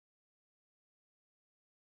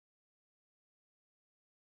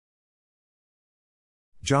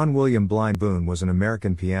John William Blind Boone was an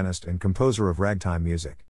American pianist and composer of ragtime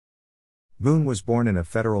music. Boone was born in a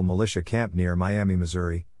Federal Militia camp near Miami,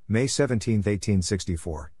 Missouri, May 17,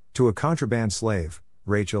 1864, to a contraband slave,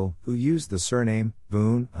 Rachel, who used the surname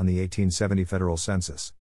Boone on the 1870 Federal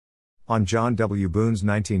Census. On John W. Boone's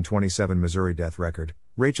 1927 Missouri death record,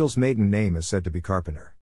 Rachel's maiden name is said to be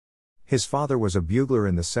Carpenter. His father was a bugler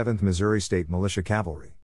in the 7th Missouri State Militia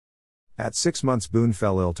Cavalry. At 6 months, Boone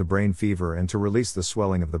fell ill to brain fever, and to release the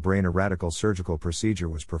swelling of the brain a radical surgical procedure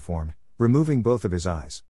was performed, removing both of his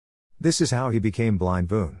eyes. This is how he became Blind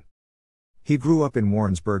Boone. He grew up in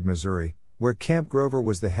Warrensburg, Missouri, where Camp Grover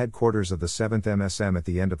was the headquarters of the 7th MSM at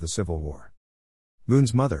the end of the Civil War.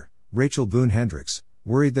 Boone's mother, Rachel Boone Hendricks,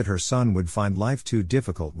 worried that her son would find life too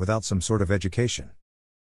difficult without some sort of education.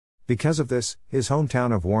 Because of this, his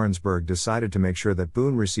hometown of Warrensburg decided to make sure that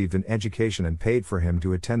Boone received an education and paid for him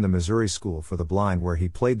to attend the Missouri School for the Blind, where he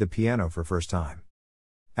played the piano for first time.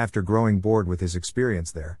 After growing bored with his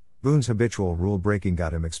experience there, Boone's habitual rule-breaking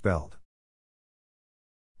got him expelled.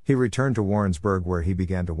 He returned to Warrensburg, where he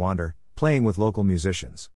began to wander, playing with local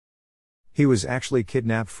musicians. He was actually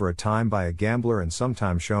kidnapped for a time by a gambler and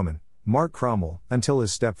sometime showman, Mark Cromwell, until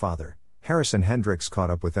his stepfather, Harrison Hendricks,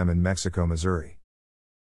 caught up with them in Mexico, Missouri.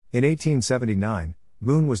 In 1879,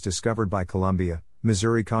 Boone was discovered by Columbia,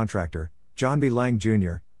 Missouri contractor, John B. Lang,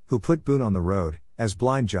 Jr., who put Boone on the road, as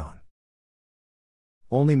Blind John.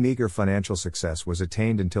 Only meager financial success was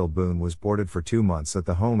attained until Boone was boarded for 2 months at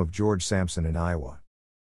the home of George Sampson in Iowa.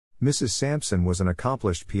 Mrs. Sampson was an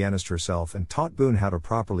accomplished pianist herself and taught Boone how to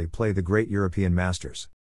properly play the great European masters.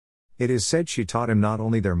 It is said she taught him not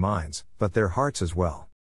only their minds, but their hearts as well.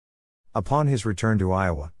 Upon his return to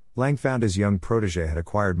Iowa, Lang found his young protege had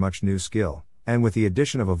acquired much new skill, and with the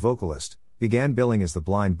addition of a vocalist, began billing as the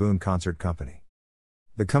Blind Boone Concert Company.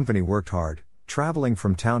 The company worked hard, traveling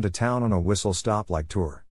from town to town on a whistle-stop-like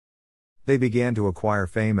tour. They began to acquire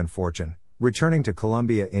fame and fortune, returning to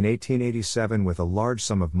Columbia in 1887 with a large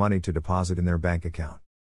sum of money to deposit in their bank account.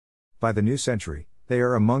 By the new century, they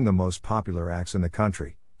are among the most popular acts in the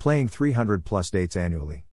country, playing 300-plus dates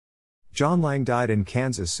annually. John Lang died in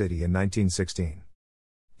Kansas City in 1916.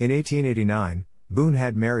 In 1889, Boone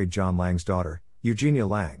had married John Lang's daughter, Eugenia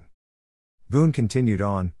Lang. Boone continued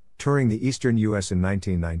on, touring the eastern U.S. in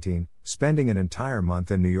 1919, spending an entire month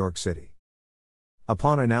in New York City.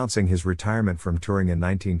 Upon announcing his retirement from touring in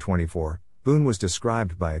 1924, Boone was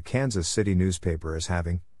described by a Kansas City newspaper as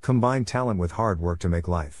having combined talent with hard work to make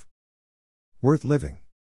life worth living.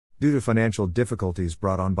 Due to financial difficulties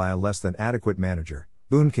brought on by a less than adequate manager,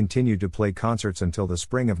 Boone continued to play concerts until the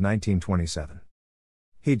spring of 1927.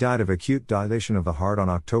 He died of acute dilation of the heart on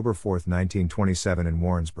October 4, 1927 in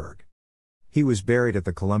Warrensburg. He was buried at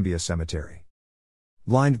the Columbia Cemetery.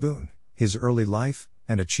 Blind Boone, His Early Life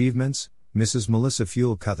and Achievements, Mrs. Melissa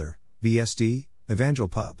Fuel Cuther, B.S.D., Evangel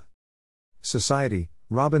Pub. Society,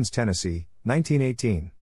 Robbins, Tennessee,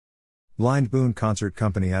 1918. Blind Boone Concert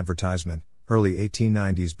Company advertisement. Early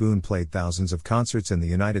 1890s. Boone played thousands of concerts in the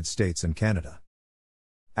United States and Canada.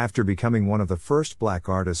 After becoming one of the first black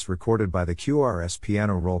artists recorded by the QRS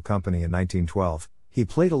Piano Roll Company in 1912, he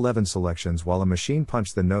played 11 selections while a machine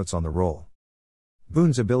punched the notes on the roll.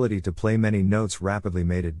 Boone's ability to play many notes rapidly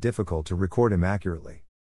made it difficult to record him accurately.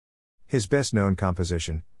 His best-known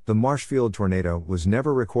composition, The Marshfield Tornado, was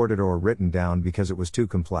never recorded or written down because it was too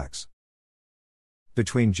complex.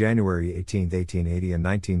 Between January 18, 1880 and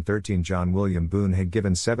 1913, John William Boone had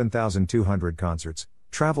given 7,200 concerts,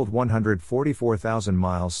 traveled 144,000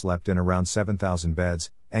 miles, slept in around 7,000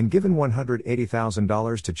 beds, and given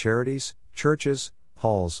 $180,000 to charities, churches,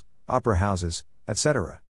 halls, opera houses,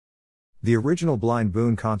 etc. The original Blind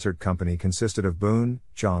Boone Concert Company consisted of Boone,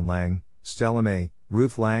 John Lang, Stella May,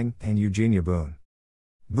 Ruth Lang, and Eugenia Boone.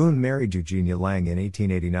 Boone married Eugenia Lang in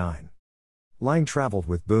 1889. Lang traveled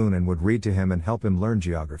with Boone and would read to him and help him learn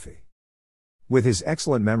geography. With his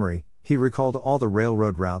excellent memory, he recalled all the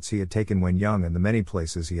railroad routes he had taken when young and the many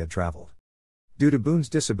places he had traveled. Due to Boone's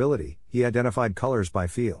disability, he identified colors by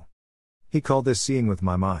feel. He called this seeing with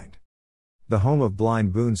my mind. The home of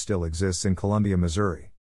Blind Boone still exists in Columbia,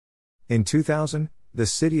 Missouri. In 2000, the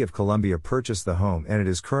city of Columbia purchased the home and it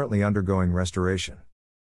is currently undergoing restoration.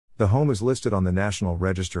 The home is listed on the National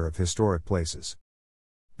Register of Historic Places.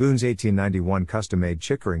 Boone's 1891 custom-made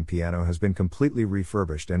Chickering piano has been completely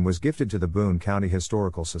refurbished and was gifted to the Boone County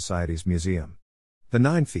Historical Society's museum. The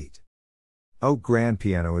 9 feet oak grand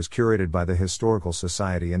piano is curated by the Historical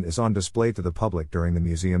Society and is on display to the public during the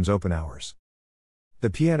museum's open hours. The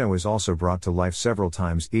piano is also brought to life several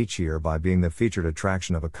times each year by being the featured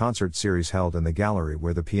attraction of a concert series held in the gallery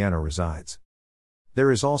where the piano resides. There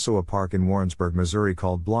is also a park in Warrensburg, Missouri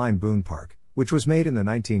called Blind Boone Park, which was made in the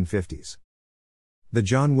 1950s. The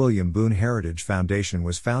John William Boone Heritage Foundation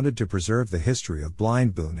was founded to preserve the history of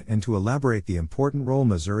blind Boone and to elaborate the important role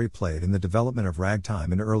Missouri played in the development of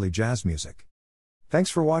ragtime and early jazz music. Thanks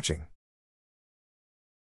for watching.